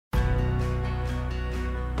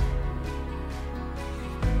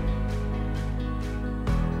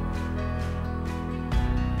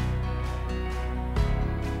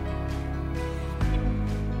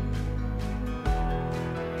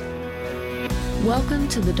Welcome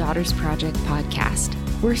to the Daughters Project podcast.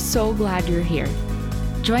 We're so glad you're here.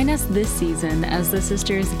 Join us this season as the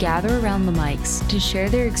sisters gather around the mics to share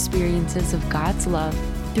their experiences of God's love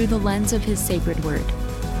through the lens of His sacred word.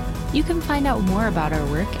 You can find out more about our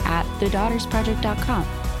work at thedaughtersproject.com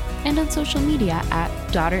and on social media at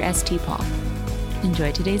DaughterSTPaul.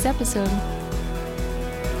 Enjoy today's episode.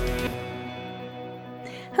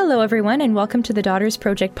 Hello, everyone, and welcome to the Daughters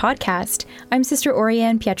Project podcast. I'm Sister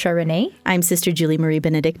Orianne Pietra Renee. I'm Sister Julie Marie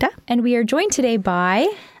Benedicta. And we are joined today by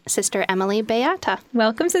Sister Emily Beata.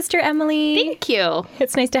 Welcome, Sister Emily. Thank you.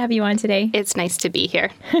 It's nice to have you on today. It's nice to be here.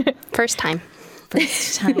 First time.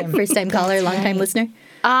 First time caller, long time listener?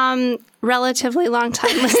 Relatively long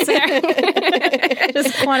time listener.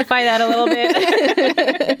 Just quantify that a little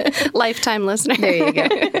bit. Lifetime listener. There you go.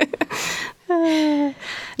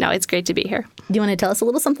 No, it's great to be here. Do you want to tell us a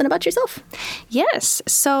little something about yourself? Yes.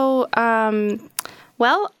 So, I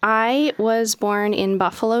was born in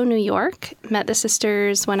Buffalo, New York. Met the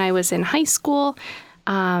sisters when I was in high school.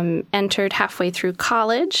 Entered halfway through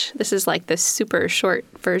college. This is like the super short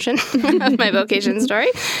version of my vocation story.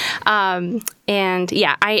 I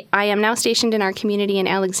am now stationed in our community in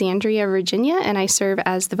Alexandria, Virginia, and I serve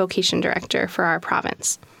as the vocation director for our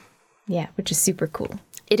province. Yeah, which is super cool.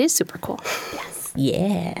 It is super cool. Yes.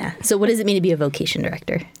 Yeah. So what does it mean to be a vocation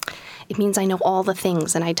director? It means I know all the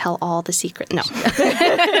things and I tell all the secrets. No.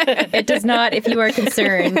 It does not if you are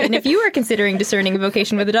concerned. And if you are considering discerning a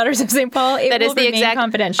vocation with the Daughters of St. Paul, it will remain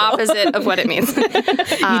confidential. That is the exact opposite of what it means.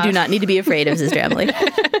 You do not need to be afraid of Sister Emily.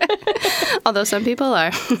 Although some people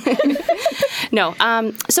are. No.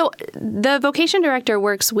 So the vocation director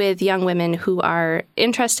works with young women who are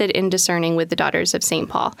interested in discerning with the Daughters of St.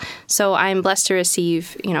 Paul. So I'm blessed to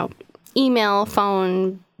receive, email,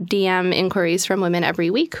 phone, DM inquiries from women every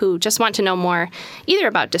week who just want to know more either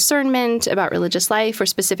about discernment, about religious life, or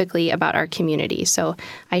specifically about our community. So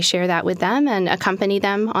I share that with them and accompany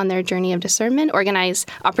them on their journey of discernment, organize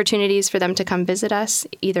opportunities for them to come visit us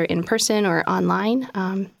either in person or online.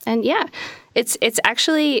 It's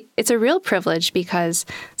a real privilege because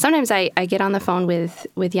sometimes I get on the phone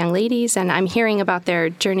with young ladies and I'm hearing about their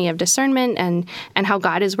journey of discernment and how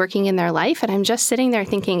God is working in their life. And I'm just sitting there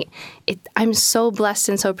thinking, I'm so blessed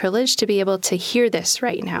and so privileged to be able to hear this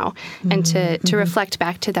right now and to reflect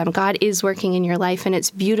back to them. God is working in your life and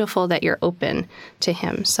it's beautiful that you're open to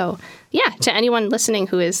Him. So to anyone listening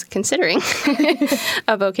who is considering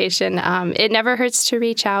a vocation, it never hurts to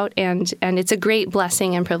reach out, and it's a great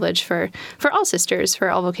blessing and privilege for all sisters, for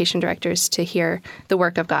all vocation directors to hear the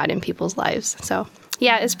work of God in people's lives. So,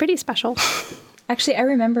 it's pretty special. Actually, I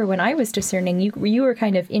remember when I was discerning, you were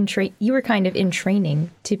kind of in training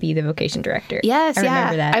to be the vocation director. Yes, I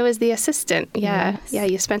remember that. I was the assistant. Yeah, yes. Yeah.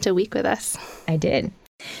 You spent a week with us. I did.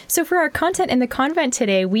 So for our content in the convent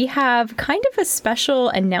today, we have kind of a special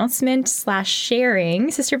announcement /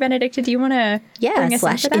 sharing. Sister Benedicta, do you want to bring us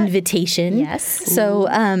into that? Invitation. Yes. So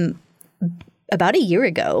about a year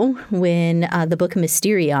ago, when the book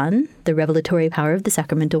Mysterion, The Revelatory Power of the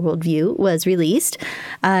Sacramental Worldview, was released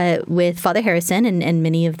with Father Harrison, and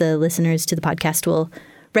many of the listeners to the podcast will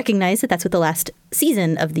recognize that that's what the last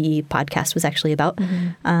season of the podcast was actually about.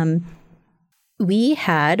 Mm-hmm. We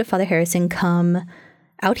had Father Harrison come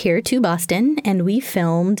out here to Boston, and we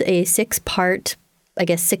filmed a 6-part, I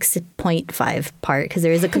guess 6.5 part, because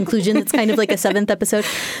there is a conclusion that's kind of like a 7th episode,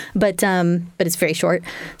 but it's very short.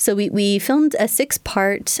 So we filmed a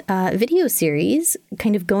 6-part video series,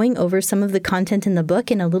 kind of going over some of the content in the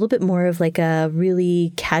book in a little bit more of like a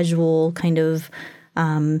really casual kind of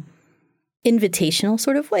invitational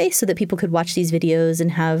sort of way, so that people could watch these videos and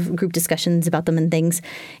have group discussions about them and things.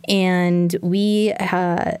 And we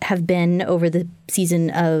have been, over the season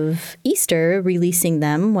of Easter, releasing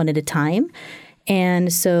them one at a time.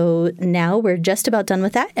 And so now we're just about done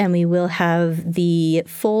with that, and we will have the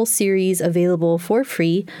full series available for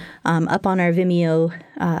free up on our Vimeo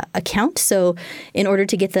account. So in order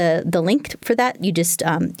to get the link for that, you just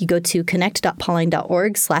you go to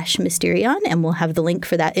connect.pauline.org/Mysterion, and we'll have the link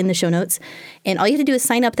for that in the show notes. And all you have to do is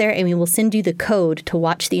sign up there, and we will send you the code to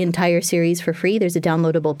watch the entire series for free. There's a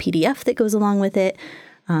downloadable PDF that goes along with it,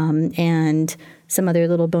 and some other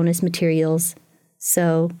little bonus materials.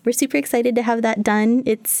 So we're super excited to have that done.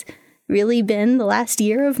 It's really been the last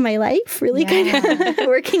year of my life, really kind of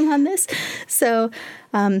working on this. So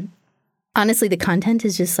honestly, the content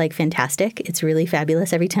is just like fantastic. It's really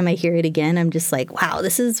fabulous. Every time I hear it again, I'm just like, wow,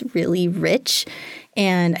 this is really rich.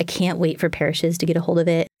 And I can't wait for parishes to get a hold of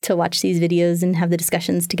it, to watch these videos and have the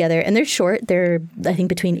discussions together. And they're short. They're, I think,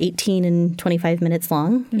 between 18 and 25 minutes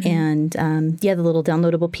long. Mm-hmm. And the little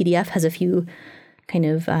downloadable PDF has a few kind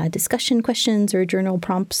of discussion questions or journal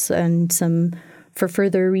prompts and some for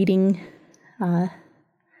further reading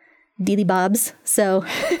Dealey Bobs. So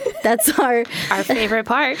that's our favorite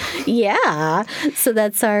part. Yeah. So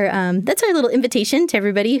that's our little invitation to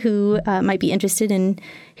everybody who might be interested in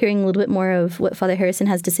hearing a little bit more of what Father Harrison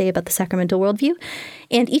has to say about the sacramental worldview.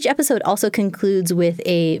 And each episode also concludes with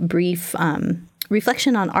a brief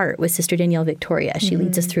reflection on art with Sister Danielle Victoria. She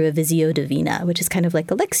leads us through a Visio Divina, which is kind of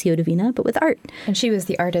like a Lectio Divina, but with art. And she was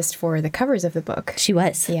the artist for the covers of the book. She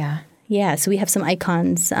was. Yeah. Yeah. So we have some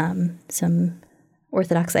icons, some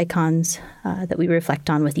Orthodox icons that we reflect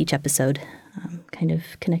on with each episode, kind of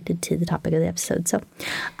connected to the topic of the episode. So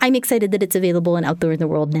I'm excited that it's available and out there in the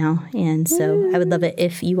world now. And so I would love it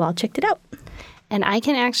if you all checked it out. And I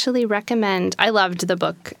can actually recommend, I loved the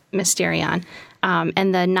book Mysterion.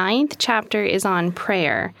 And the 9th chapter is on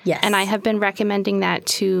prayer. Yes. And I have been recommending that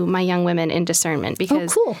to my young women in discernment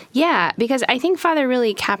because, cool. Yeah, because I think Father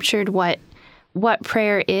really captured what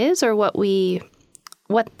prayer is, or what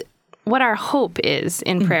our hope is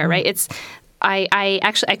in prayer, right? It's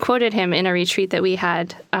I quoted him in a retreat that we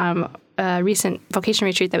had, a recent vocation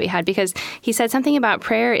retreat that we had, because he said something about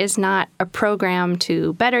prayer is not a program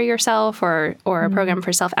to better yourself or a program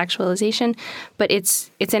for self-actualization, but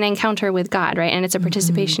it's an encounter with God, right? And it's a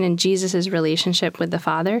participation in Jesus' relationship with the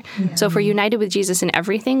Father. Yeah. So if we're united with Jesus in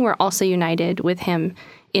everything, we're also united with him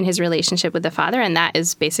in his relationship with the Father, and that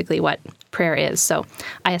is basically what prayer is. So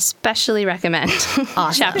I especially recommend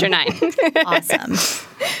chapter 9. Awesome.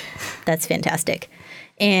 That's fantastic.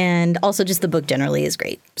 And also just the book generally is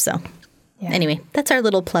great. So anyway, that's our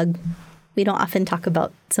little plug. We don't often talk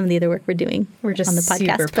about some of the other work we're doing. We're just on the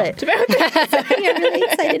podcast, super pumped about that. Yeah, really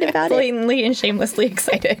excited about it. Blatantly and shamelessly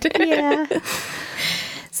excited. Yeah.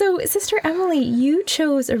 So, Sister Emily, you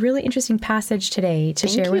chose a really interesting passage today to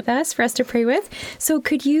share with us, for us to pray with. So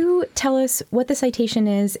could you tell us what the citation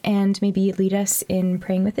is and maybe lead us in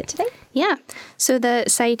praying with it today? Yeah. So the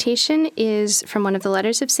citation is from one of the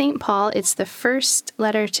letters of St. Paul. It's the first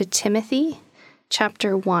letter to Timothy,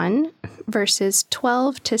 chapter 1, verses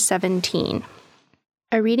 12 to 17.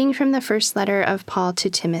 A reading from the first letter of Paul to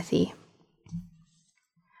Timothy.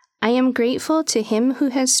 I am grateful to him who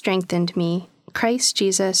has strengthened me, Christ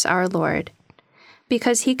Jesus our Lord,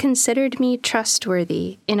 because he considered me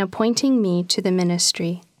trustworthy in appointing me to the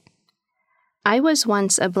ministry. I was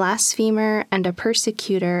once a blasphemer and a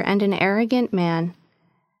persecutor and an arrogant man,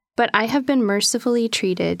 but I have been mercifully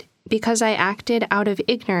treated because I acted out of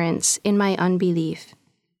ignorance in my unbelief.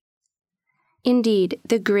 Indeed,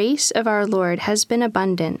 the grace of our Lord has been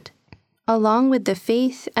abundant, along with the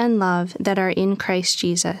faith and love that are in Christ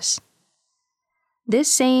Jesus.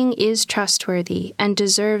 This saying is trustworthy and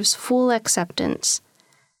deserves full acceptance.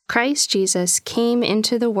 Christ Jesus came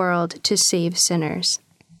into the world to save sinners.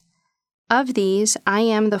 Of these I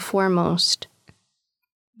am the foremost.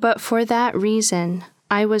 But for that reason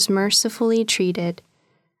I was mercifully treated,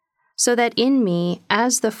 so that in me,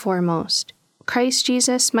 as the foremost, Christ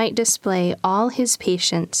Jesus might display all his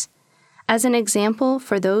patience as an example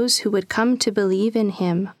for those who would come to believe in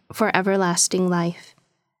him for everlasting life.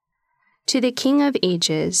 To the King of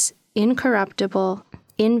ages, incorruptible,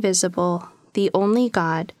 invisible, the only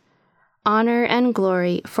God, honor and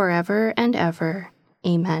glory forever and ever.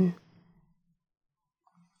 Amen.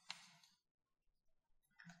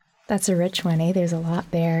 That's a rich one, eh? There's a lot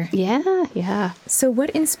there. Yeah. So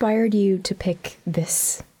what inspired you to pick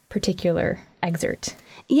this particular excerpt?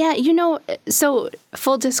 Yeah, so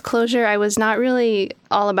full disclosure, I was not really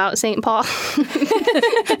all about St. Paul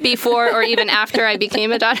before or even after I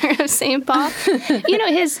became a daughter of St. Paul.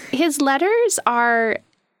 His letters are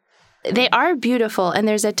beautiful, and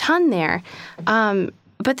there's a ton there.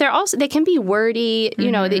 But they can be wordy.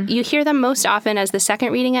 You hear them most often as the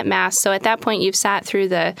second reading at Mass. So at that point, you've sat through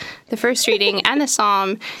the first reading and the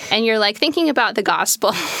Psalm, and you're like thinking about the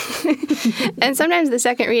Gospel. And sometimes the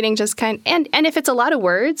second reading just and if it's a lot of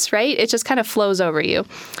words, right, it just kind of flows over you.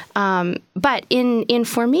 But in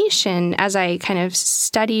formation, as I kind of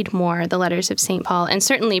studied more the letters of St. Paul and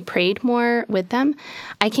certainly prayed more with them,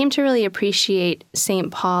 I came to really appreciate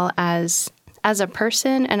St. Paul as a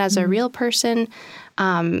person and as a real person.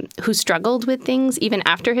 Who struggled with things even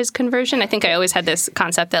after his conversion. I think I always had this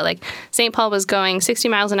concept that St. Paul was going 60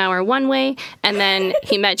 miles an hour one way, and then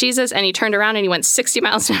he met Jesus and he turned around and he went 60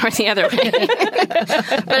 miles an hour the other way.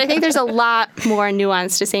 But I think there's a lot more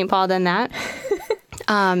nuance to St. Paul than that.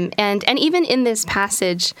 And even in this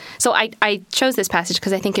passage, so I chose this passage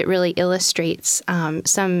because I think it really illustrates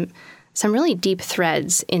some really deep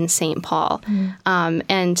threads in St. Paul.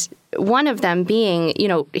 And one of them being,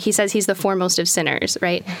 he says he's the foremost of sinners,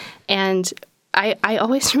 right? And I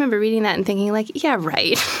always remember reading that and thinking like, yeah,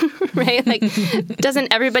 right. Right? Like,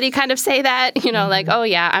 doesn't everybody kind of say that? You know, like, oh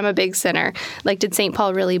yeah, I'm a big sinner. Like, did St.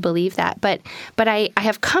 Paul really believe that? But I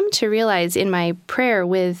have come to realize in my prayer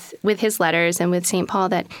with his letters and with St. Paul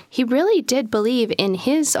that he really did believe in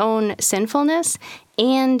his own sinfulness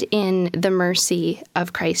and in the mercy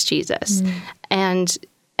of Christ Jesus.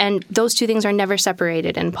 And those two things are never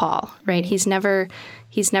separated in Paul, right? He's never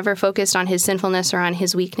focused on his sinfulness or on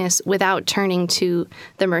his weakness without turning to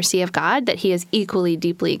the mercy of God that he is equally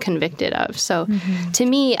deeply convicted of. So to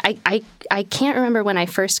me, I can't remember when I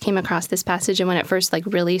first came across this passage and when it first like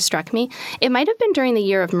really struck me. It might have been during the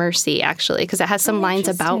year of mercy, actually, because it has some lines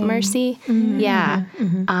about mercy. Yeah.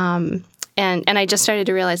 And I just started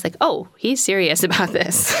to realize like, oh, he's serious about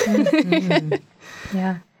this.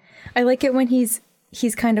 Yeah. I like it when he's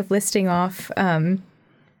kind of listing off,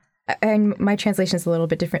 and my translation is a little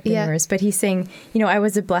bit different than yours, but he's saying, I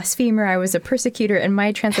was a blasphemer, I was a persecutor, and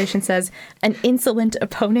my translation says an insolent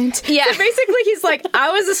opponent. Yeah. So basically he's like, I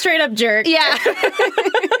was a straight up jerk. Yeah.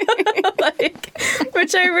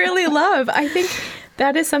 Which I really love. I think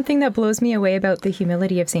that is something that blows me away about the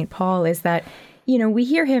humility of St. Paul is that, we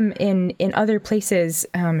hear him in other places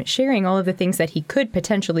sharing all of the things that he could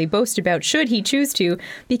potentially boast about should he choose to,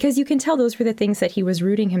 because you can tell those were the things that he was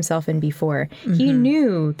rooting himself in before. He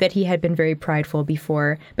knew that he had been very prideful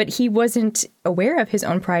before, but he wasn't aware of his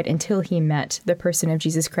own pride until he met the person of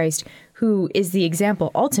Jesus Christ, who is the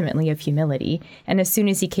example ultimately of humility. And as soon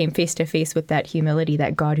as he came face to face with that humility,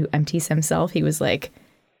 that God who empties himself, he was like,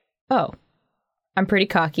 oh, I'm pretty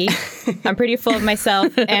cocky, I'm pretty full of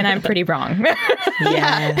myself, and I'm pretty wrong.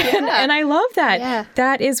 And I love that. Yeah.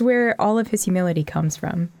 That is where all of his humility comes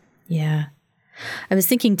from. Yeah. I was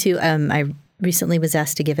thinking too, I recently was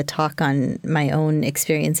asked to give a talk on my own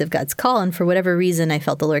experience of God's call. And for whatever reason, I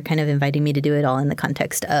felt the Lord kind of inviting me to do it all in the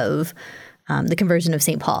context of the conversion of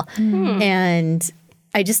St. Paul. And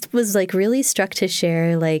I just was like really struck to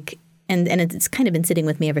share like, and it's kind of been sitting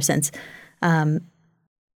with me ever since,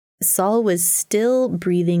 Saul was still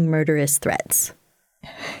breathing murderous threats.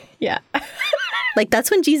 Yeah. Like,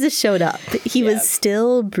 that's when Jesus showed up. He was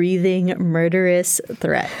still breathing murderous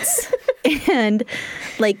threats. And,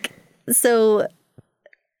 like, so,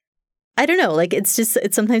 I don't know. Like,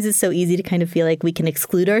 sometimes it's so easy to kind of feel like we can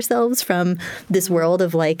exclude ourselves from this world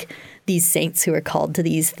of, like, these saints who are called to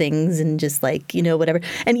these things and just, like, whatever.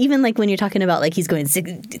 And even, like, when you're talking about, like,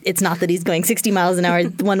 it's not that he's going 60 miles an hour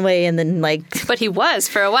one way and then, like... But he was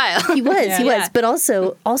for a while. He was. But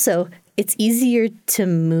also, it's easier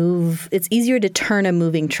to turn a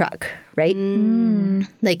moving truck, right?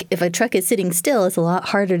 Like, if a truck is sitting still, it's a lot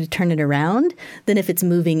harder to turn it around than if it's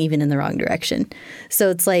moving even in the wrong direction. So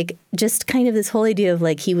it's like just kind of this whole idea of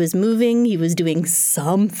like he was moving, he was doing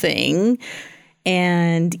something.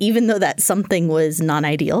 And even though that something was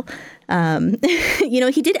non-ideal,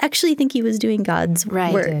 he did actually think he was doing God's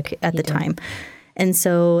work at the time. And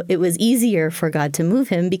so it was easier for God to move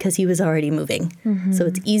him because he was already moving. So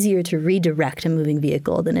it's easier to redirect a moving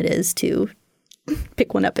vehicle than it is to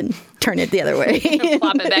pick one up and turn it the other way.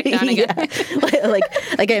 Plop it back down again.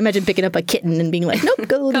 Like I imagine picking up a kitten and being like, nope,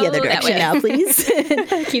 go the other direction now, please.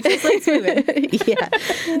 Keep those legs moving.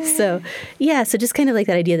 So just kind of like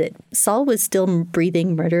that idea that Saul was still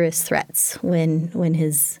breathing murderous threats when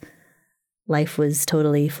his life was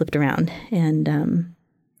totally flipped around.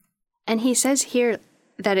 And he says here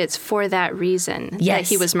that it's for that reason that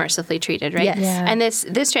he was mercifully treated, right? Yes. Yeah. And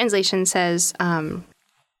this translation says,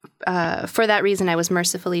 for that reason I was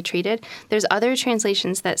mercifully treated. There's other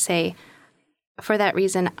translations that say, for that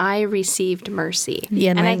reason I received mercy.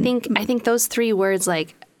 Yeah, and I think those three words,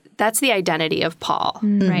 like, that's the identity of Paul,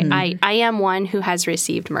 right? I am one who has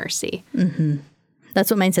received mercy. That's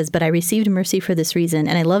what mine says, but I received mercy for this reason.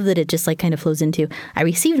 And I love that it just like kind of flows into, I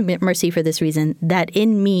received mercy for this reason, that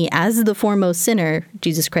in me, as the foremost sinner,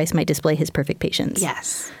 Jesus Christ might display his perfect patience.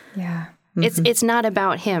 Yes. Yeah. It's not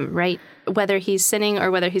about him, right? Whether he's sinning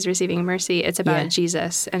or whether he's receiving mercy, it's about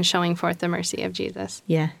Jesus and showing forth the mercy of Jesus.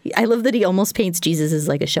 Yeah. I love that he almost paints Jesus as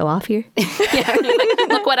like a show off here.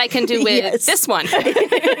 Look what I can do with this one.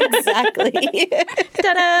 Exactly.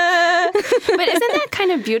 Ta-da! But isn't that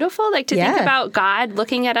kind of beautiful? Like to think about God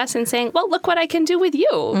looking at us and saying, well, look what I can do with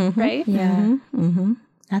you, right? Yeah.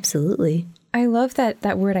 Absolutely. I love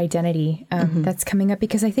that word identity that's coming up,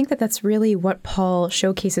 because I think that's really what Paul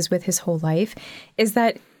showcases with his whole life, is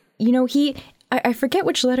that, I forget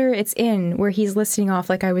which letter it's in where he's listing off,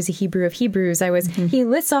 like, I was a Hebrew of Hebrews. He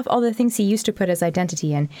lists off all the things he used to put his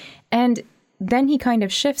identity in. And then he kind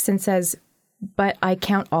of shifts and says, but I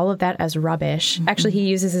count all of that as rubbish. Actually, he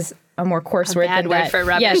uses his a more coarse word bad than word that. for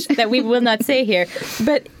rubbish. Yes, that we will not say here.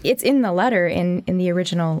 But it's in the letter in the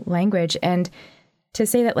original language. And to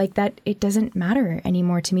say that like that, it doesn't matter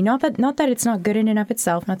anymore to me. Not that it's not good in and of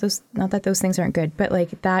itself, not that those things aren't good, but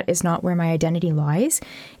like that is not where my identity lies.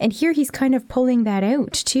 And here he's kind of pulling that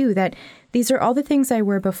out too, that these are all the things I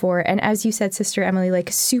were before. And as you said, Sister Emily, like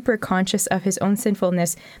super conscious of his own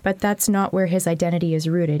sinfulness, but that's not where his identity is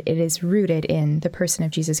rooted. It is rooted in the person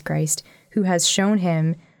of Jesus Christ, who has shown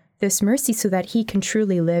him this mercy so that he can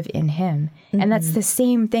truly live in him. Mm-hmm. And that's the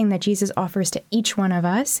same thing that Jesus offers to each one of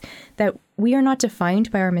us, that we are not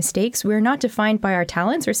defined by our mistakes. We're not defined by our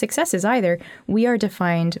talents or successes either. We are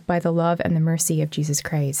defined by the love and the mercy of Jesus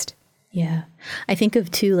Christ. Yeah. I think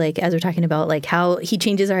of too, like, as we're talking about like how he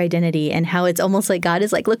changes our identity and how it's almost like God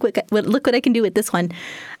is like, look what I can do with this one.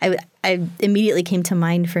 I immediately came to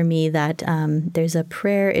mind for me that there's a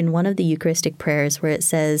prayer in one of the Eucharistic prayers where it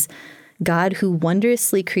says, God who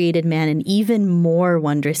wondrously created man and even more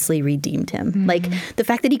wondrously redeemed him. Mm-hmm. Like the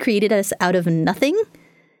fact that he created us out of nothing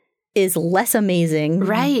is less amazing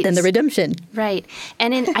than the redemption. Right.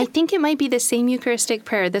 And I think it might be the same Eucharistic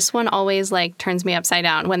prayer. This one always like turns me upside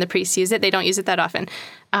down when the priests use it. They don't use it that often.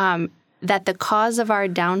 That the cause of our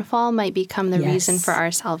downfall might become the reason for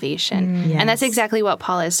our salvation. Yes. And that's exactly what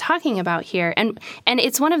Paul is talking about here. And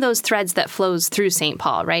it's one of those threads that flows through St.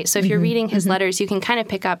 Paul, right? So if you're reading his letters, you can kind of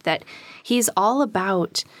pick up that he's all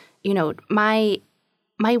about,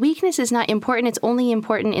 my weakness is not important. It's only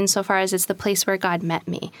important insofar as it's the place where God met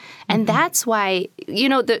me. And that's why,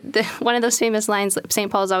 the one of those famous lines,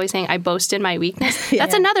 St. Paul is always saying, I boast in my weakness.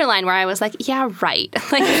 That's another line where I was like, yeah, right.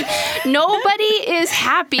 Like, nobody is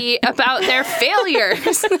happy about their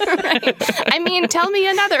failures. Right? I mean, tell me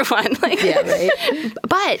another one. Like, yeah,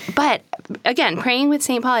 right. But again, praying with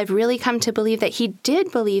St. Paul, I've really come to believe that he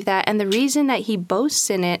did believe that. And the reason that he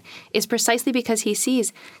boasts in it is precisely because he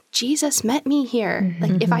sees Jesus met me here.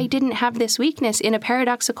 Like, if I didn't have this weakness in a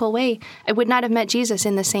paradoxical way, I would not have met Jesus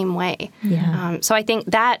in the same way. Yeah. So I think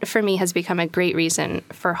that, for me, has become a great reason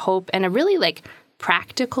for hope and a really, like,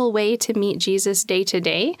 practical way to meet Jesus day to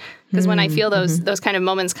day. Because when I feel those kind of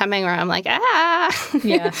moments coming where I'm like,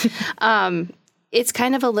 it's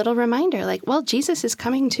kind of a little reminder, like, well, Jesus is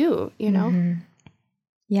coming too,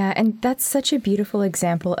 Yeah, and that's such a beautiful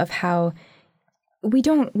example of how we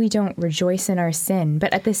don't rejoice in our sin,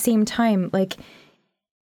 but at the same time, like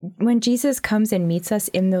when Jesus comes and meets us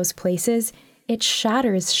in those places, it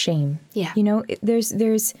shatters shame. Yeah.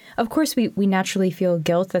 There's of course we naturally feel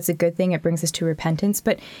guilt. That's a good thing. It brings us to repentance,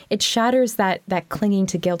 but it shatters that clinging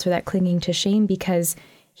to guilt or that clinging to shame, because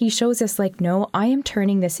he shows us like, no, I am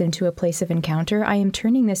turning this into a place of encounter. I am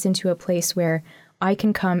turning this into a place where I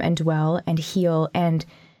can come and dwell and heal and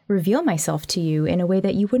reveal myself to you in a way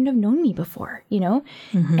that you wouldn't have known me before,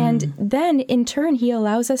 And then in turn, he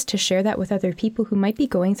allows us to share that with other people who might be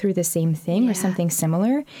going through the same thing or something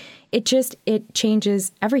similar. It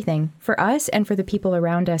changes everything for us and for the people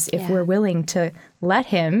around us if we're willing to let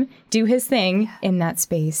him do his thing in that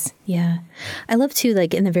space. Yeah. I love too,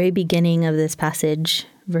 like in the very beginning of this passage,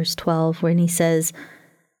 verse 12, when he says,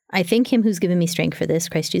 I thank him who's given me strength for this,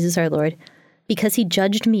 Christ Jesus our Lord, because he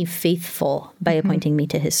judged me faithful by appointing me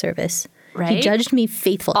to his service. Right? He judged me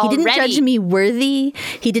faithful. Already. He didn't judge me worthy.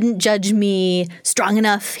 He didn't judge me strong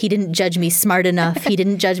enough. He didn't judge me smart enough. He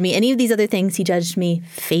didn't judge me any of these other things. He judged me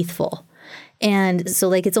faithful. And so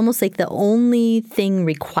like it's almost like the only thing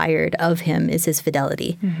required of him is his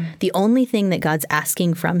fidelity. Mm-hmm. The only thing that God's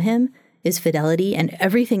asking from him is fidelity, and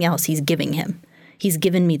everything else he's giving him. He's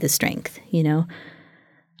given me the strength,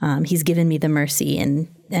 he's given me the mercy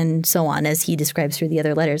and so on, as he describes through the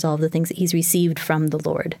other letters, all of the things that he's received from the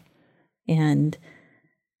Lord. And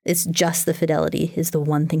it's just the fidelity is the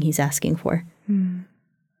one thing he's asking for. Mm.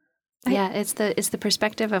 Yeah, it's the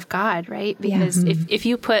perspective of God, right? Because if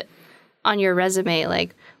you put on your resume,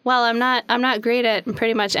 like, well, I'm not great at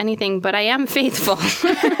pretty much anything, but I am faithful.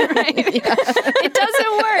 Right? Yeah. It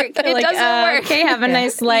doesn't work. It doesn't work. Okay, have a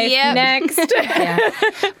nice life. Yep. Next.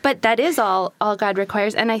 But that is all God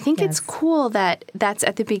requires. And I think it's cool that that's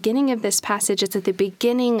at the beginning of this passage. It's at the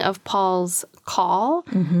beginning of Paul's call,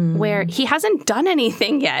 where he hasn't done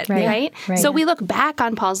anything yet, right? So we look back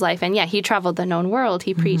on Paul's life, and he traveled the known world.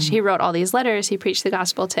 He preached, he wrote all these letters. He preached the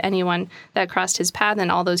gospel to anyone that crossed his path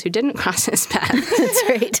and all those who didn't cross his path. That's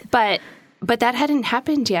right. But that hadn't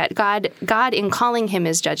happened yet. God in calling him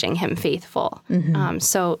is judging him faithful.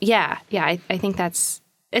 So I think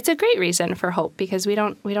it's a great reason for hope, because we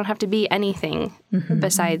don't have to be anything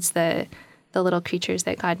besides the little creatures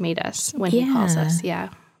that God made us when he calls us. Yeah.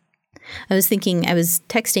 I was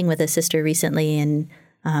texting with a sister recently, and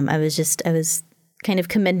I was kind of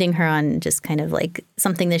commending her on just kind of like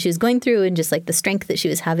something that she was going through and just like the strength that she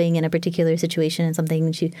was having in a particular situation and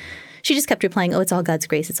something. She just kept replying, "Oh, it's all God's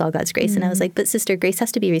grace. It's all God's grace." And I was like, "But sister, grace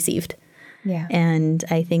has to be received." Yeah. And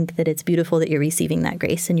I think that it's beautiful that you're receiving that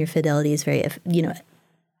grace, and your fidelity is very,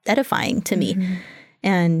 edifying to me.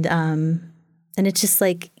 And it's just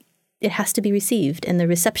like, it has to be received. And the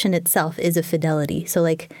reception itself is a fidelity. So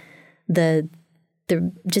like the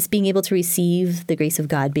just being able to receive the grace of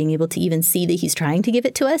God, being able to even see that he's trying to give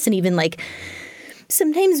it to us. And even like,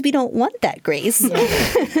 sometimes we don't want that grace.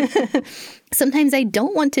 Yeah. Sometimes I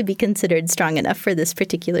don't want to be considered strong enough for this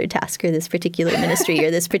particular task or this particular ministry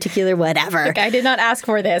or this particular whatever. Like, I did not ask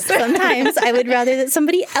for this. Sometimes I would rather that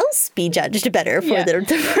somebody else be judged better for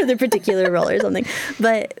the particular role or something.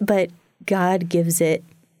 But God gives it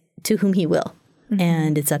to whom he will.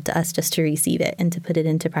 And it's up to us just to receive it and to put it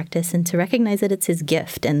into practice and to recognize that it's his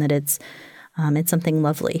gift and that it's something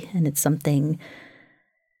lovely and it's something,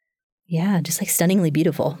 just like stunningly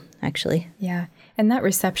beautiful, actually. Yeah. And that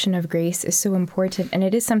reception of grace is so important. And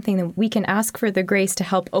it is something that we can ask for the grace to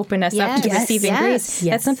help open us up to receiving grace.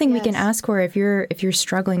 Yes. That's something we can ask for if you're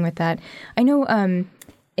struggling with that. I know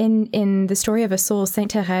in the story of a soul,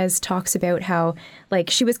 Saint Therese talks about how like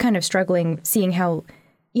she was kind of struggling seeing how,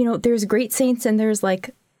 there's great saints and there's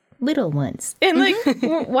like little ones. And like,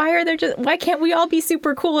 why can't we all be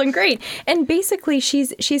super cool and great? And basically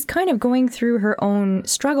she's kind of going through her own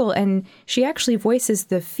struggle, and she actually voices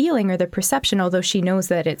the feeling or the perception, although she knows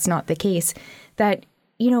that it's not the case, that,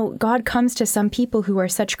 God comes to some people who are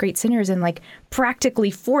such great sinners and like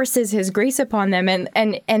practically forces his grace upon them. And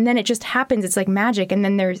then it just happens. It's like magic. And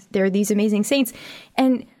then there are these amazing saints.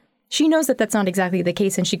 And she knows that that's not exactly the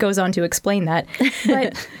case. And she goes on to explain that.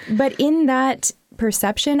 But in that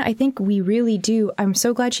perception, I think we really do. I'm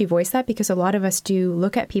so glad she voiced that, because a lot of us do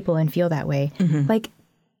look at people and feel that way. Like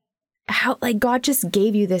how, like God just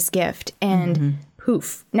gave you this gift and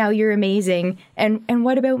poof, now you're amazing. And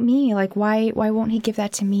what about me? Like, why won't he give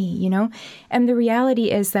that to me? And the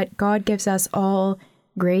reality is that God gives us all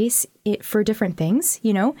grace for different things.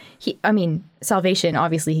 Salvation,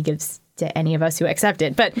 obviously he gives to any of us who accept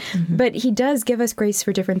it, but he does give us grace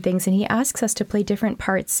for different things, and he asks us to play different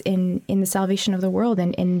parts in the salvation of the world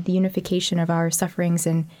and in the unification of our sufferings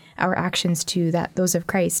and our actions to those of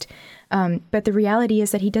Christ. But the reality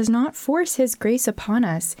is that he does not force his grace upon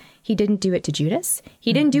us. He didn't do it to Judas.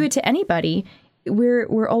 He didn't do it to anybody.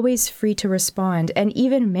 We're always free to respond. And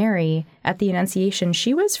even Mary at the Annunciation,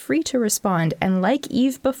 she was free to respond. And like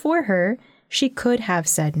Eve before her, she could have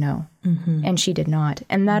said no, and she did not.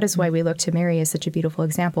 And that is why we look to Mary as such a beautiful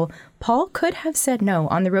example. Paul could have said no.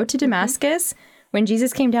 On the road to Damascus, when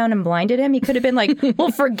Jesus came down and blinded him, he could have been like,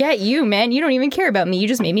 well, forget you, man. You don't even care about me. You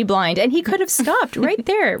just made me blind. And he could have stopped right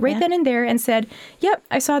there, then and there, and said, yep,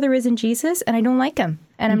 I saw the risen Jesus, and I don't like him,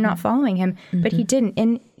 and I'm not following him. But he didn't.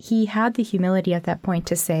 And he had the humility at that point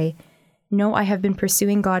to say, no, I have been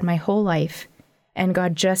pursuing God my whole life, and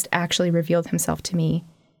God just actually revealed himself to me.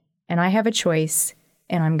 And I have a choice,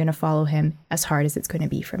 and I'm going to follow him as hard as it's going to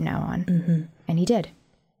be from now on. And he did.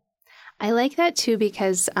 I like that, too,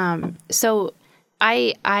 because I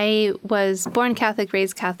was born Catholic,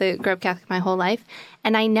 raised Catholic, grew up Catholic my whole life,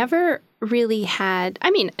 and I never really had,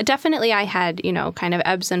 definitely I had, kind of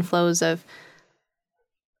ebbs and flows of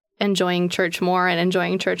enjoying church more and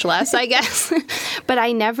enjoying church less, I guess. But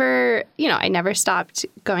I never stopped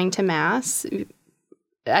going to Mass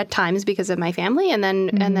at times because of my family, and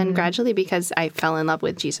then gradually because I fell in love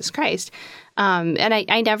with Jesus Christ. And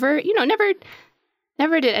I never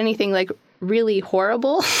did anything like really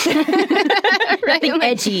horrible. Nothing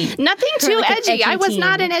edgy. Nothing too edgy. I was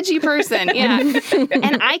not an edgy person. Yeah.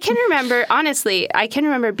 And I can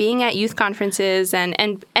remember being at youth conferences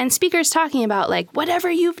and speakers talking about like,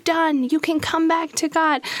 whatever you've done, you can come back to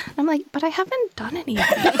God. I'm like, but I haven't done anything.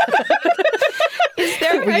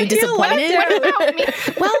 Were you disappointed? What about me?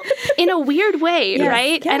 Well, in a weird way,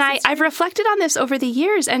 right? Yes, and I've reflected on this over the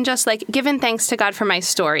years and just like given thanks to God for my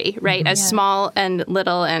story, right? As small and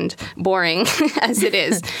little and boring as it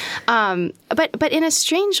is. But in a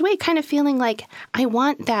strange way, kind of feeling like I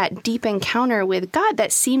want that deep encounter with God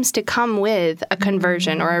that seems to come with a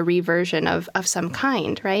conversion or a reversion of some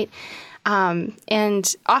kind, right?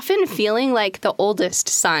 And often feeling like the oldest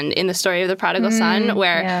son in the story of the prodigal son,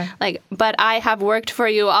 where like, but I have worked for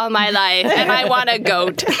you all my life and I want a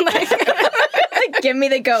goat. Give me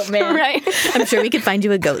the goat, man. Right. I'm sure we could find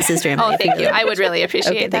you a goat, Sister Emily. Oh, thank you. I would really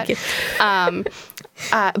appreciate that. Thank you.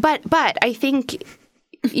 But I think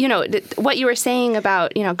what you were saying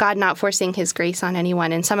about, God not forcing his grace on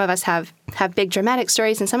anyone. And some of us have big dramatic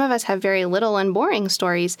stories and some of us have very little and boring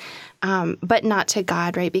stories, but not to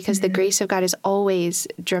God, right? Because the grace of God is always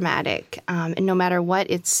dramatic. And no matter what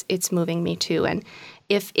it's moving me to. And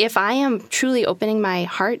if I am truly opening my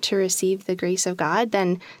heart to receive the grace of God,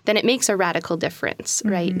 then it makes a radical difference,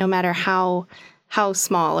 right? No matter how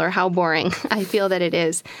small or how boring I feel that it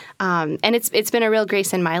is. And it's been a real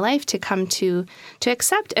grace in my life to come to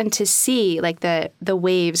accept and to see like the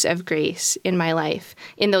waves of grace in my life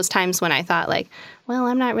in those times when I thought like, well,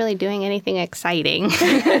 I'm not really doing anything exciting. But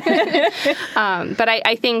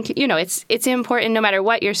I think, it's important no matter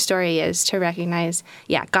what your story is to recognize,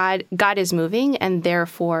 God is moving, and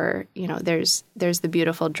therefore, there's the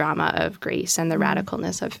beautiful drama of grace and the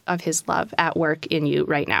radicalness of his love at work in you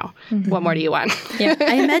right now. What more do you want? Yeah,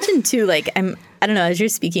 I imagine too, like I don't know, as you're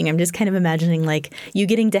speaking, I'm just kind of imagining like you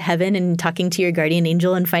getting to heaven and talking to your guardian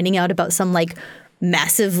angel and finding out about some like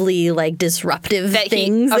massively like disruptive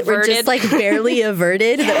things that were just like barely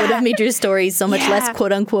averted that would have made your story so much less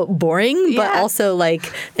quote unquote boring, but also like,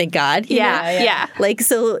 thank God. You know? Like,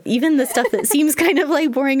 so even the stuff that seems kind of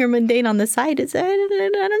like boring or mundane on the side is, I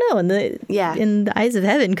don't know, in the eyes of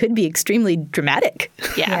heaven could be extremely dramatic.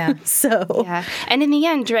 So. Yeah. And in the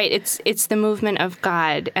end, right, it's the movement of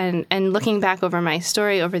God and looking back over my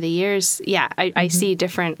story over the years, I see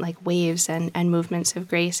different like waves and movements of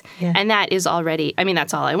grace. And that is already,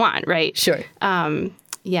 that's all I want, right? Sure.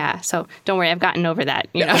 So don't worry, I've gotten over that,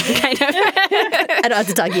 kind of. I don't have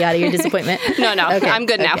to talk you out of your disappointment. No, okay. I'm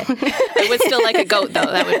good now. I would still like a goat, though.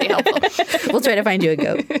 That would be helpful. We'll try to find you a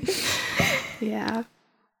goat. Yeah.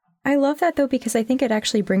 I love that, though, because I think it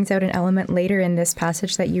actually brings out an element later in this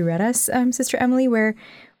passage that you read us, Sister Emily, where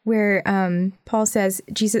Paul says,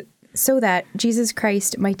 so that Jesus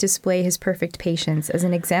Christ might display his perfect patience as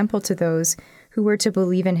an example to those who were to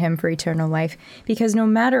believe in him for eternal life. Because no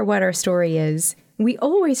matter what our story is, we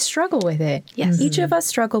always struggle with it. Yes. Each of us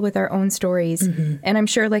struggle with our own stories. And I'm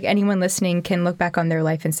sure like anyone listening can look back on their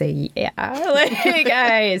life and say,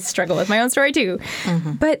 I struggle with my own story too.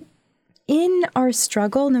 But in our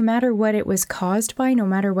struggle, no matter what it was caused by, no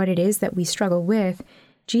matter what it is that we struggle with,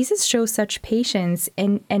 Jesus shows such patience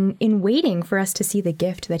and in waiting for us to see the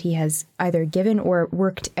gift that he has either given or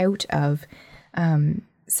worked out of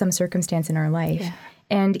some circumstance in our life. Yeah.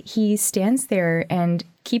 And he stands there and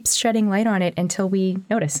keeps shedding light on it until we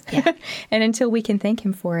notice and until we can thank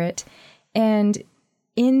him for it. And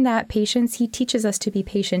in that patience, he teaches us to be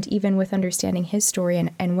patient even with understanding his story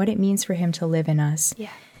and what it means for him to live in us.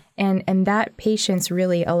 Yeah. And that patience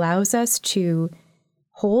really allows us to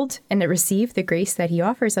hold and receive the grace that he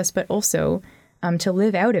offers us, but also to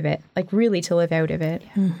live out of it, like really to live out of it.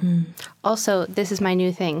 Also, this is my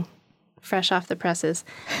new thing. Fresh off the presses.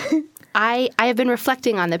 I have been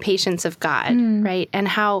reflecting on the patience of God, right? And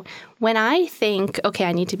how when I think, okay,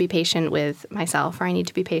 I need to be patient with myself or I need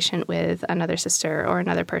to be patient with another sister or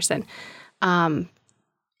another person,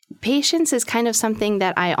 patience is kind of something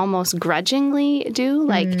that I almost grudgingly do.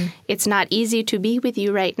 Like, it's not easy to be with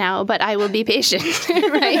you right now, but I will be patient,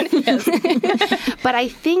 right? But I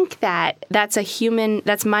think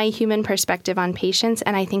that's my human perspective on patience.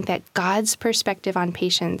 And I think that God's perspective on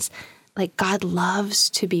patience, like God loves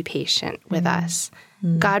to be patient with us.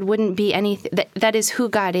 God wouldn't be anything. That is who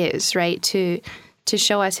God is, right? To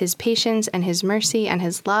show us his patience and his mercy and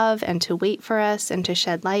his love and to wait for us and to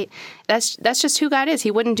shed light. That's just who God is.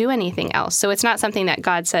 He wouldn't do anything else. So it's not something that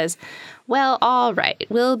God says, well, all right,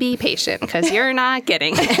 we'll be patient because you're not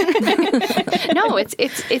getting it. No,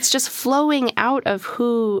 it's just flowing out of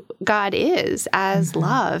who God is as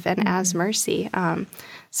love and as mercy.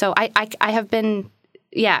 So I have been...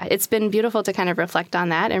 it's been beautiful to kind of reflect on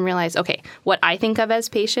that and realize, okay, what I think of as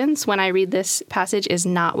patience when I read this passage is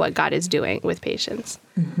not what God is doing with patience.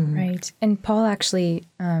 Right. And Paul actually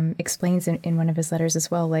explains in one of his letters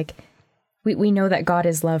as well, like, we know that God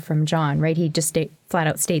is love from John, right? He just flat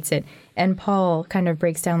out states it. And Paul kind of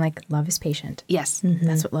breaks down, like, love is patient. Yes.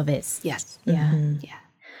 That's what love is. Yes. Yeah. Yeah.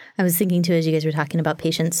 I was thinking, too, as you guys were talking about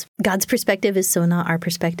patience, God's perspective is so not our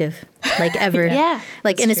perspective, like ever.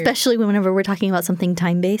 Like, and especially whenever we're talking about something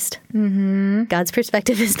time-based, God's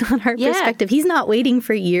perspective is not our perspective. He's not waiting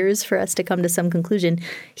for years for us to come to some conclusion.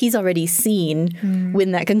 He's already seen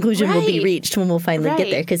when that conclusion will be reached, when we'll finally get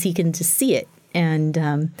there, because he can just see it. And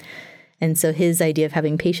so his idea of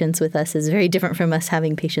having patience with us is very different from us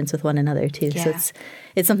having patience with one another, too. So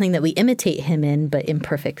it's something that we imitate him in, but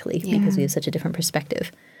imperfectly, because we have such a different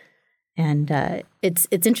perspective. And it's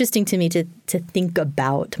interesting to me to think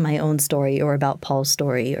about my own story or about Paul's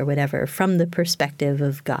story or whatever from the perspective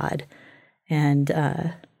of God. And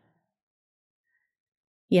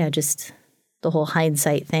just the whole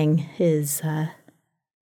hindsight thing is, I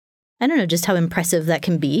don't know, just how impressive that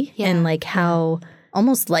can be and like how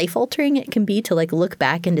almost life-altering it can be to like look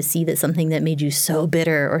back and to see that something that made you so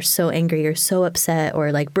bitter or so angry or so upset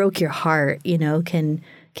or like broke your heart, you know, can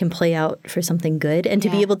play out for something good. And to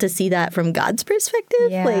be able to see that from God's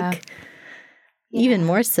perspective, like even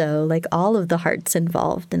more so, like all of the hearts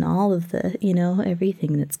involved and all of the, you know,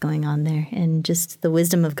 everything that's going on there and just the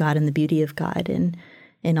wisdom of God and the beauty of God and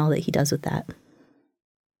all that he does with that.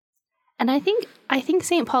 And I think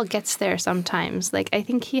St. Paul gets there sometimes. Like, I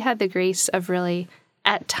think he had the grace of really,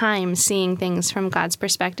 at times, seeing things from God's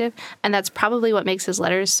perspective. And that's probably what makes his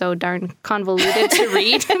letters so darn convoluted to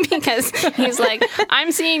read, because he's like,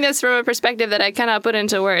 I'm seeing this from a perspective that I cannot put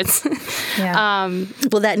into words.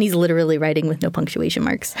 Well, that needs literally writing with no punctuation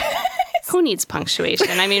marks. Who needs punctuation?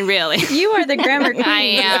 I mean, really. You are the grammar queen. I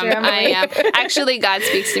am. Actually, God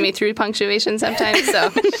speaks to me through punctuation sometimes. So,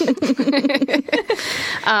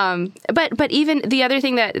 but even the other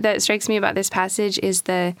thing that strikes me about this passage is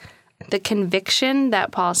the conviction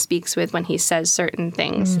that Paul speaks with when he says certain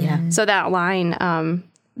things. So that line,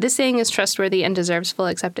 this saying is trustworthy and deserves full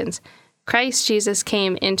acceptance. Christ Jesus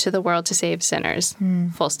came into the world to save sinners.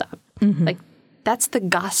 Full stop. Like, that's the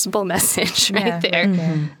gospel message right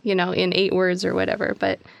there, you know, in 8 words or whatever.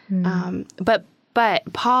 But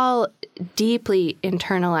Paul deeply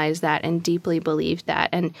internalized that and deeply believed that.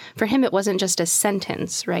 And for him, it wasn't just a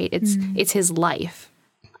sentence, right? It's his life.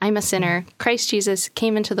 I'm a sinner. Christ Jesus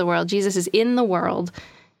came into the world. Jesus is in the world,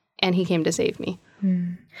 and he came to save me.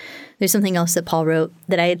 There's something else that Paul wrote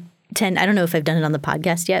that I don't know if I've done it on the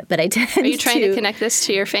podcast yet, but I tend to. Are you trying to connect this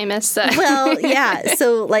to your famous? Well, yeah.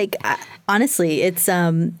 So, like, honestly, it's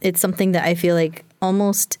something that I feel like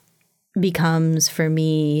almost becomes for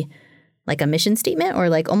me like a mission statement, or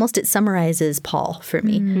like almost it summarizes Paul for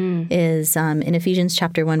me. Is in Ephesians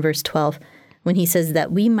chapter 1, verse 12, when he says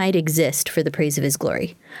that we might exist for the praise of his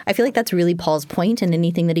glory. I feel like that's really Paul's point in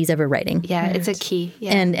anything that he's ever writing. Yeah, it's a key.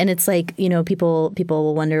 Yeah. And it's like, you know, people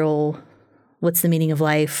will wonder, well, what's the meaning of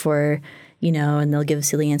life, or, you know, and they'll give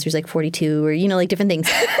silly answers like 42 or, you know, like different things.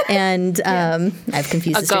 And I've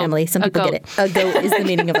confused Sister Emily. Some people get it. A goat is the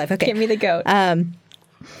meaning of life. Okay. Give me the goat.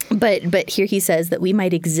 But here he says that we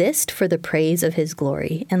might exist for the praise of his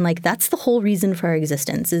glory. And like, that's the whole reason for our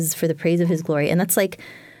existence, is for the praise of his glory. And that's like,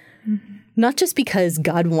 not just because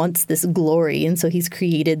God wants this glory, and so he's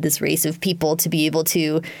created this race of people to be able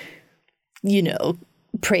to, you know,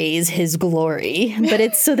 praise his glory, but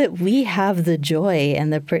it's so that we have the joy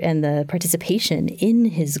and the participation in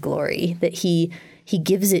his glory, that he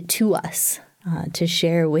gives it to us to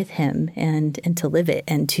share with him and to live it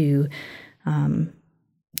and to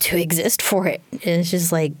exist for it. It's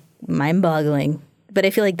just like mind-boggling. But I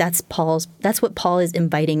feel like that's what Paul is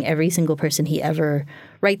inviting every single person he ever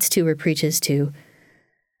writes to or preaches to,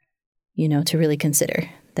 you know, to really consider.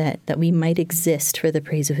 That we might exist for the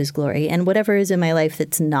praise of his glory. And whatever is in my life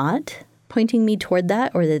that's not pointing me toward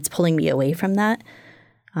that, or that's pulling me away from that,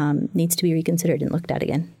 needs to be reconsidered and looked at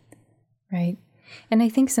again. Right. And I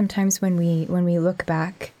think sometimes when we look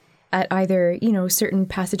back at either, you know, certain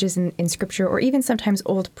passages in Scripture, or even sometimes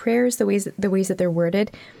old prayers, the ways that they're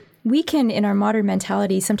worded, we can, in our modern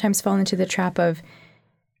mentality, sometimes fall into the trap of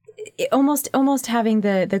almost having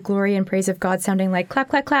the glory and praise of God sounding like clap,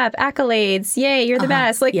 clap, clap, accolades, yay, you're the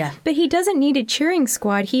best. Like, but he doesn't need a cheering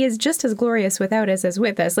squad. He is just as glorious without us as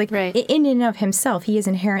with us. Like, in and of himself, he is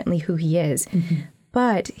inherently who he is.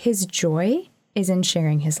 But his joy is in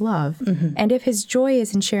sharing his love. And if his joy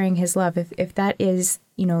is in sharing his love, if that is,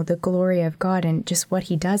 you know, the glory of God and just what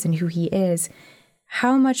he does and who he is,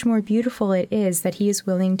 how much more beautiful it is that he is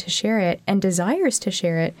willing to share it and desires to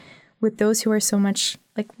share it with those who are so much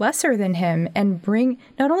like lesser than him, and bring,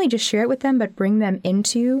 not only just share it with them, but bring them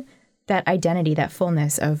into that identity, that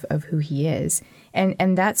fullness of who he is.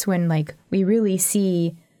 And that's when, like, we really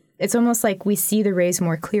see, it's almost like we see the rays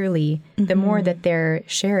more clearly the more that they're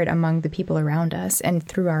shared among the people around us and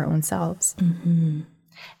through our own selves.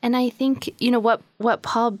 And I think, you know, what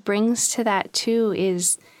Paul brings to that too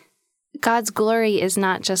is God's glory is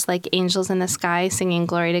not just like angels in the sky singing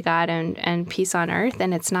glory to God and peace on earth.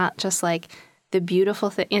 And it's not just like the beautiful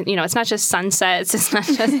thing, you know, it's not just sunsets. It's not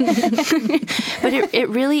just, but it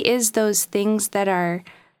really is those things that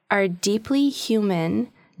are deeply human,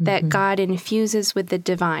 that God infuses with the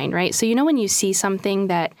divine, right? So, you know, when you see something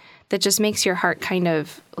that just makes your heart kind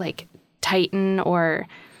of like tighten or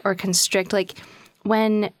constrict, like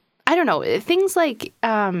when, I don't know, things like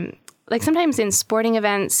like sometimes in sporting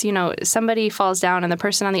events, somebody falls down and the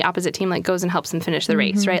person on the opposite team like goes and helps them finish the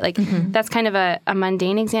race, right? Like that's kind of a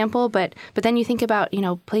mundane example, but then you think about,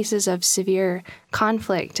 places of severe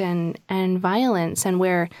conflict and violence, and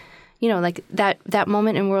where, like that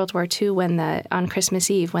moment in World War II when on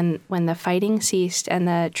Christmas Eve, when the fighting ceased and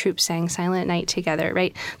the troops sang Silent Night together,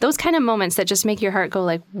 right? Those kind of moments that just make your heart go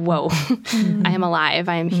like, whoa, I am alive,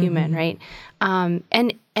 I am human, right?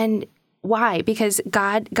 And why? Because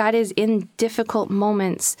God is in difficult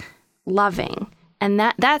moments loving, and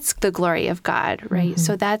that's the glory of God, right?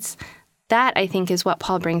 So that I think is what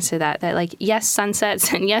Paul brings to that like, yes,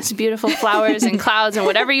 sunsets and yes, beautiful flowers and clouds and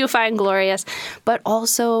whatever you find glorious, but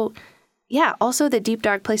also the deep,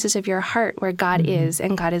 dark places of your heart where God is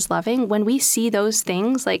and God is loving. When we see those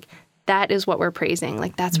things, like that is what we're praising.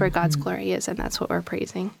 Like that's where God's glory is, and that's what we're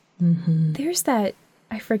praising. There's that,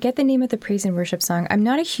 I forget the name of the praise and worship song. I'm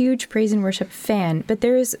not a huge praise and worship fan, but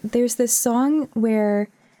there's this song where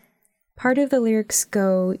part of the lyrics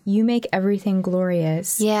go, "You make everything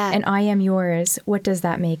glorious, and I am yours. What does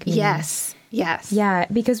that make me?" Yes. Yeah,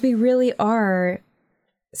 because we really are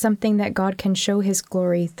something that God can show his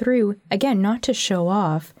glory through. Again, not to show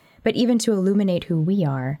off, but even to illuminate who we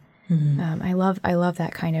are. I love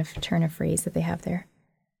that kind of turn of phrase that they have there.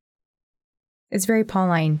 It's very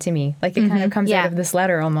Pauline to me. Like it kind of comes out of this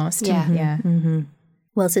letter almost. Yeah.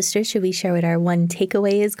 Well, sisters, should we share what our one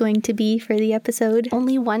takeaway is going to be for the episode?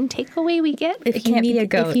 Only one takeaway we get? It can't be a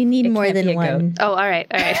goat. If you need more than one. Oh, all right.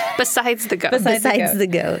 Besides the goat. Besides the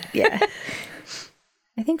goat, yeah.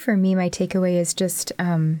 I think for me, my takeaway is just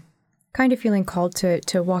kind of feeling called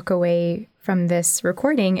to walk away from this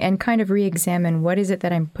recording and kind of re-examine what is it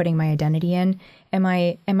that I'm putting my identity in. Am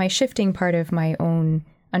I shifting part of my own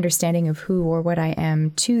understanding of who or what I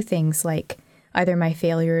am to things like either my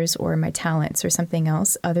failures or my talents or something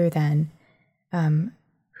else other than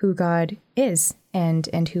who God is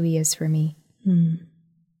and who he is for me.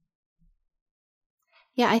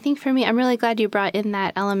 Yeah, I think for me, I'm really glad you brought in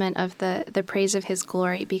that element of the praise of his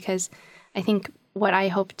glory, because I think what I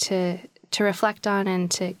hope to reflect on and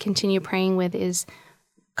to continue praying with is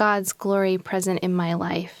God's glory present in my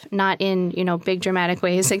life, not in, big dramatic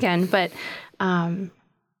ways again,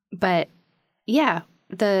 but yeah,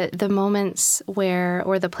 the moments where,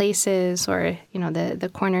 or the places, or,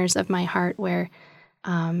 the corners of my heart where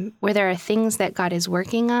there are things that God is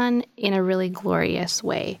working on in a really glorious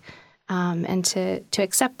way. And to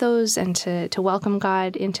accept those and to welcome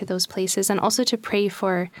God into those places, and also to pray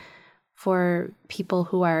for people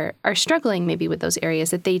who are struggling maybe with those areas,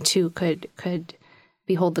 that they too could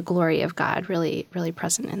behold the glory of God really, really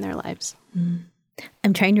present in their lives.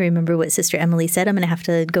 I'm trying to remember what Sister Emily said. I'm going to have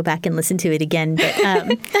to go back and listen to it again. But,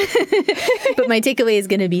 but my takeaway is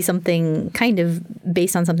going to be something kind of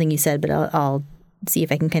based on something you said, but I'll see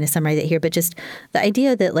if I can kind of summarize it here. But just the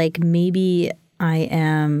idea that like maybe I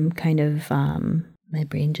am kind of, my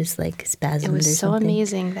brain just like spasmed or something. It was so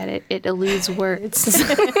amazing that it eludes words.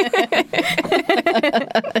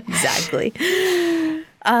 Exactly.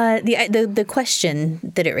 The question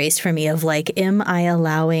that it raised for me of like, am I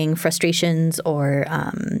allowing frustrations or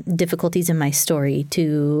difficulties in my story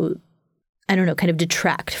to, I don't know, kind of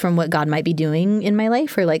detract from what God might be doing in my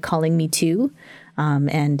life or like calling me to,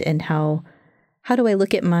 and how do I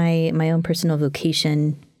look at my own personal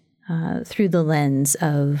vocation through the lens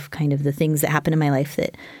of kind of the things that happen in my life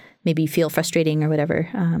that maybe feel frustrating or whatever,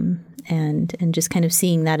 and just kind of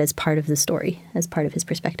seeing that as part of the story, as part of his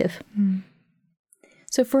perspective.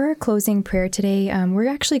 So for our closing prayer today, we're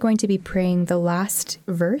actually going to be praying the last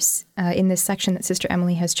verse in this section that Sister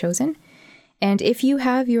Emily has chosen. And if you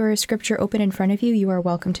have your scripture open in front of you, you are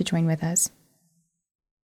welcome to join with us.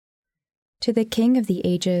 To the King of the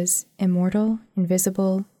ages, immortal,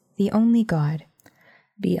 invisible, the only God,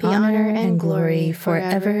 be honor and glory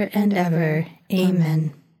forever and ever.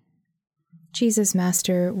 Amen. Jesus,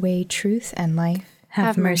 Master, way, truth, and life,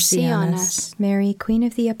 have mercy on us. Mary, Queen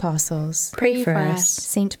of the Apostles, pray for us.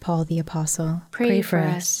 St. Paul the Apostle, pray for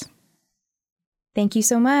us. Thank you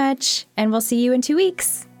so much, and we'll see you in 2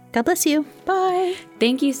 weeks. God bless you. Bye.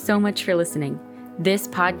 Thank you so much for listening. This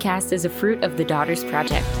podcast is a fruit of the Daughters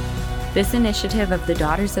Project. This initiative of the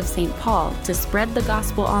Daughters of St. Paul to spread the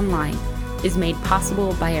gospel online is made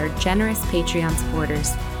possible by our generous Patreon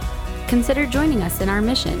supporters. Consider joining us in our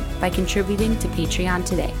mission by contributing to Patreon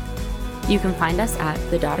today. You can find us at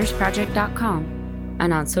thedaughtersproject.com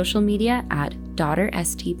and on social media at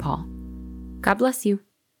DaughterSTPaul. God bless you.